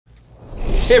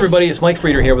Hey everybody, it's Mike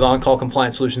Frieder here with On-Call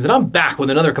Compliance Solutions, and I'm back with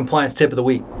another compliance tip of the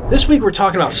week. This week we're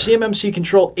talking about CMMC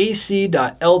Control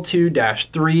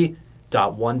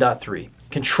AC.L2-3.1.3.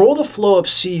 Control the flow of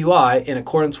CUI in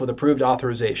accordance with approved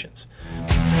authorizations.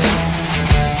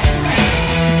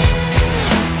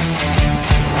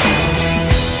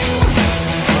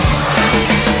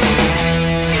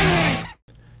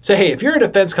 So hey, if you're a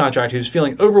defense contractor who's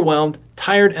feeling overwhelmed,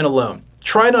 tired, and alone,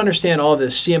 try to understand all of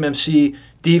this CMMC,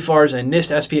 DFARS, and NIST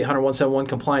SP 800-171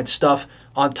 compliance stuff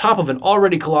on top of an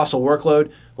already colossal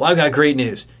workload. Well, I've got great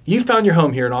news. You found your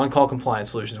home here at On-Call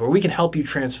Compliance Solutions, where we can help you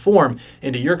transform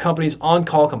into your company's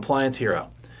on-call compliance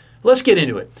hero. Let's get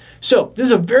into it. So this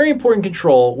is a very important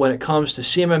control when it comes to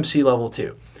CMMC Level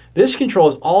 2. This control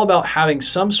is all about having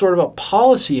some sort of a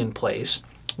policy in place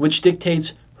which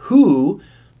dictates who,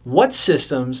 what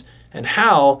systems, and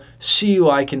how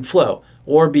CUI can flow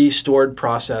or be stored,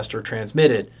 processed, or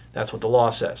transmitted. That's what the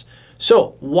law says.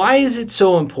 So why is it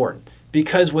so important?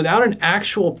 Because without an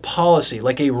actual policy,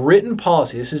 like a written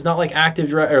policy, this is not like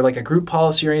active or like a group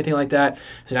policy or anything like that.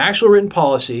 It's an actual written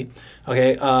policy,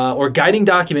 okay, or guiding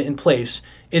document in place.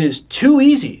 It is too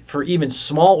easy for even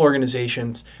small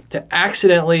organizations to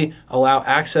accidentally allow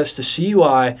access to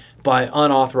CUI by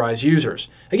unauthorized users.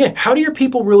 Again, how do your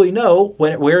people really know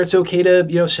where it's okay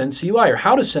to send CUI or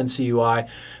how to send CUI?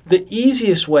 The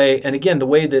easiest way, and again, the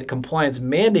way that compliance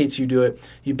mandates you do it,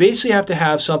 you basically have to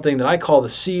have something that I call the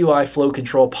CUI flow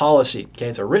control policy. Okay,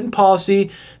 it's a written policy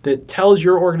that tells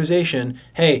your organization,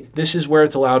 hey, this is where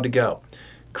it's allowed to go.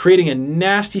 Creating a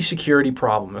nasty security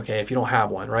problem, okay, if you don't have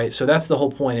one, right? So that's the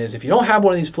whole point is if you don't have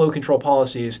one of these flow control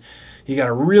policies, you got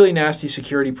a really nasty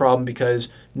security problem because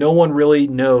no one really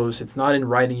knows. It's not in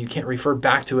writing. You can't refer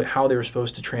back to it how they were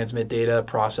supposed to transmit data,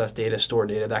 process data, store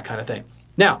data, that kind of thing.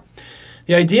 Now,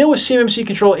 the idea with CMMC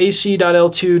Control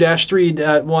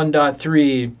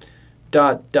AC.L2-3.1.3 ...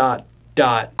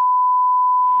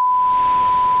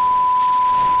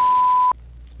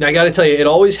 Now I got to tell you, it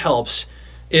always helps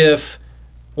if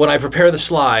when I prepare the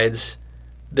slides,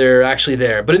 they're actually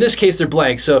there. But in this case, they're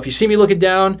blank. So if you see me looking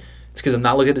down, it's because I'm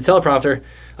not looking at the teleprompter.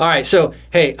 All right, so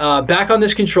hey, back on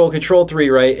this control 3,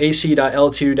 right?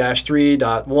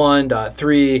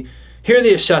 AC.L2-3.1.3. Here are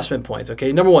the assessment points,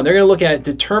 okay? Number one, they're going to look at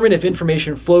determine if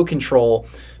information flow control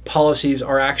policies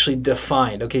are actually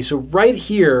defined. Okay, so right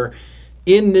here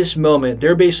in this moment,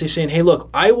 they're basically saying, hey, look,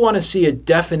 I want to see a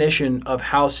definition of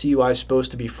how CUI is supposed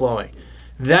to be flowing.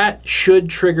 That should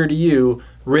trigger to you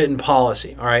written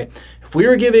policy, all right? If we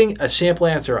were giving a sample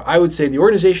answer, I would say the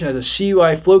organization has a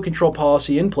CUI flow control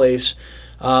policy in place.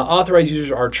 Authorized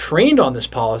users are trained on this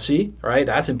policy, right?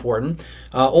 That's important.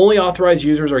 Only authorized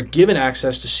users are given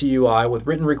access to CUI with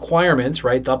written requirements,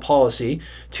 right? The policy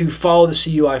to follow the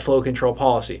CUI flow control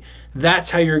policy.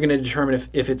 That's how you're going to determine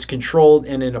if it's controlled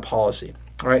and in a policy.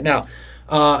 All right, now,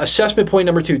 assessment point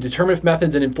number 2, determine if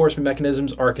methods and enforcement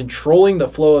mechanisms are controlling the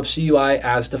flow of CUI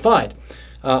as defined.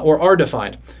 Or are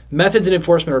defined. Methods and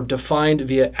enforcement are defined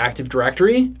via Active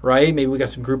Directory, right? Maybe we got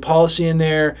some group policy in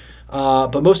there,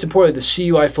 but most importantly,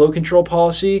 the CUI flow control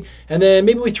policy, and then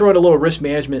maybe we throw in a little risk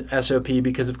management SOP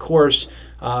because, of course,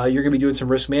 you're going to be doing some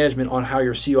risk management on how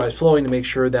your CUI is flowing to make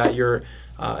sure that you're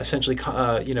essentially,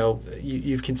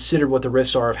 you've considered what the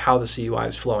risks are of how the CUI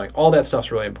is flowing. All that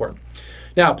stuff's really important.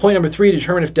 Now, point number 3,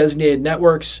 determine if designated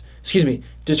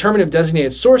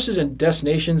sources and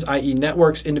destinations, i.e.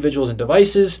 networks, individuals, and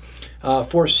devices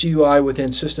for CUI within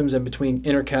systems and between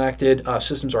interconnected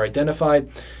systems are identified.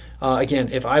 Again,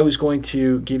 if I was going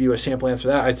to give you a sample answer to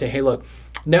that, I'd say, hey, look,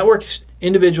 networks,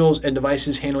 individuals, and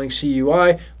devices handling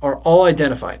CUI are all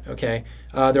identified, okay?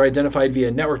 They're identified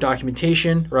via network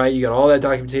documentation, right? You got all that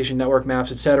documentation, network maps,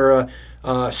 etc.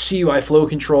 CUI flow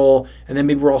control, and then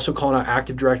maybe we're also calling out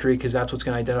Active Directory because that's what's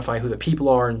going to identify who the people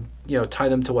are and tie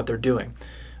them to what they're doing.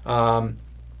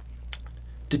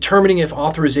 Determining if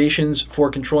authorizations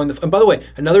for controlling the, and by the way,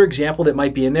 another example that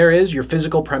might be in there is your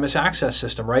physical premise access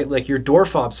system, right? Like your door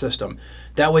fob system.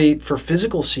 That way for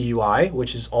physical CUI,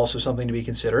 which is also something to be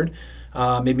considered,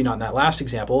 maybe not in that last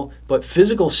example, but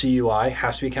physical CUI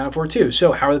has to be accounted for too.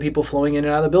 So how are the people flowing in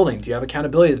and out of the building? Do you have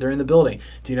accountability that they're in the building?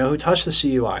 Do you know who touched the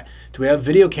CUI? Do we have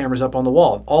video cameras up on the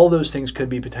wall? All those things could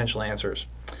be potential answers.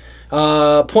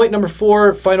 Point number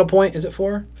 4, final point, is it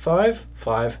 4? 5?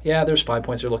 5. Yeah, there's 5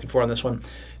 points they're looking for on this one.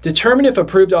 Determine if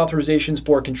approved authorizations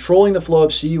for controlling the flow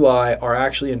of CUI are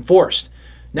actually enforced.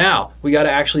 Now, we got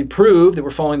to actually prove that we're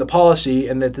following the policy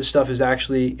and that this stuff is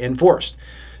actually enforced.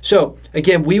 So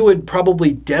again, we would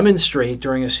probably demonstrate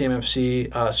during a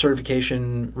CMMC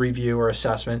certification review or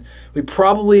assessment. We'd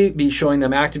probably be showing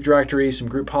them Active Directory, some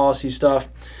group policy stuff.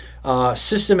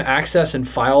 System access and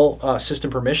file system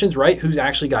permissions, right? Who's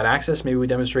actually got access? Maybe we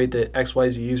demonstrate that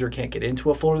XYZ user can't get into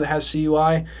a folder that has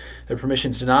CUI. Their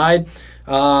permissions denied.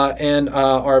 And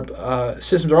our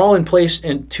systems are all in place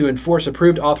to enforce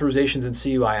approved authorizations and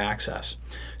CUI access.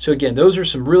 So again, those are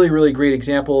some really, really great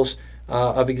examples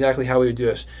of exactly how we would do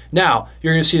this. Now,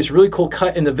 you're going to see this really cool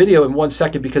cut in the video in 1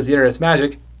 second because the internet's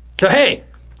magic. So hey,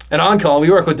 at OnCall, we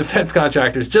work with defense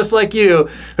contractors just like you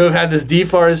who have had this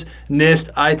DFARS,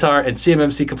 NIST, ITAR, and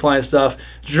CMMC compliance stuff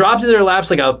dropped into their laps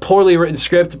like a poorly written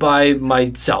script by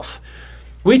myself.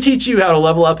 We teach you how to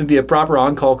level up and be a proper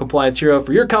on-call compliance hero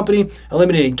for your company,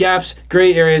 eliminating gaps,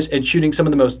 gray areas, and shooting some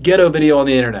of the most ghetto video on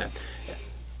the internet,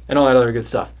 and all that other good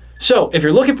stuff. So if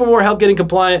you're looking for more help getting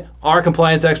compliant, our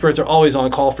compliance experts are always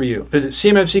on call for you. Visit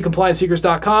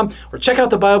cmmccompliancesecrets.com or check out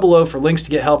the bio below for links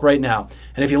to get help right now.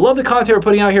 And if you love the content we're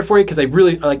putting out here for you, because I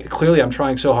really, clearly I'm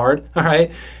trying so hard, all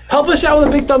right? Help us out with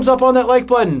a big thumbs up on that like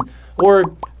button, or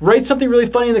write something really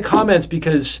funny in the comments,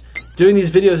 because doing these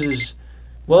videos is,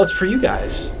 well, it's for you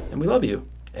guys, and we love you.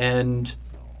 And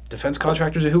defense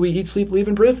contractors are who we eat, sleep, live,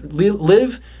 and breathe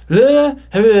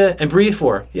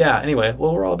for. Yeah, anyway,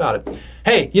 well, we're all about it.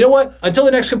 Hey, you know what? Until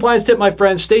the next compliance tip, my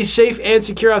friends, stay safe and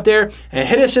secure out there, and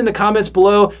hit us in the comments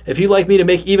below if you'd like me to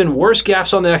make even worse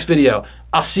gaffes on the next video.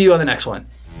 I'll see you on the next one.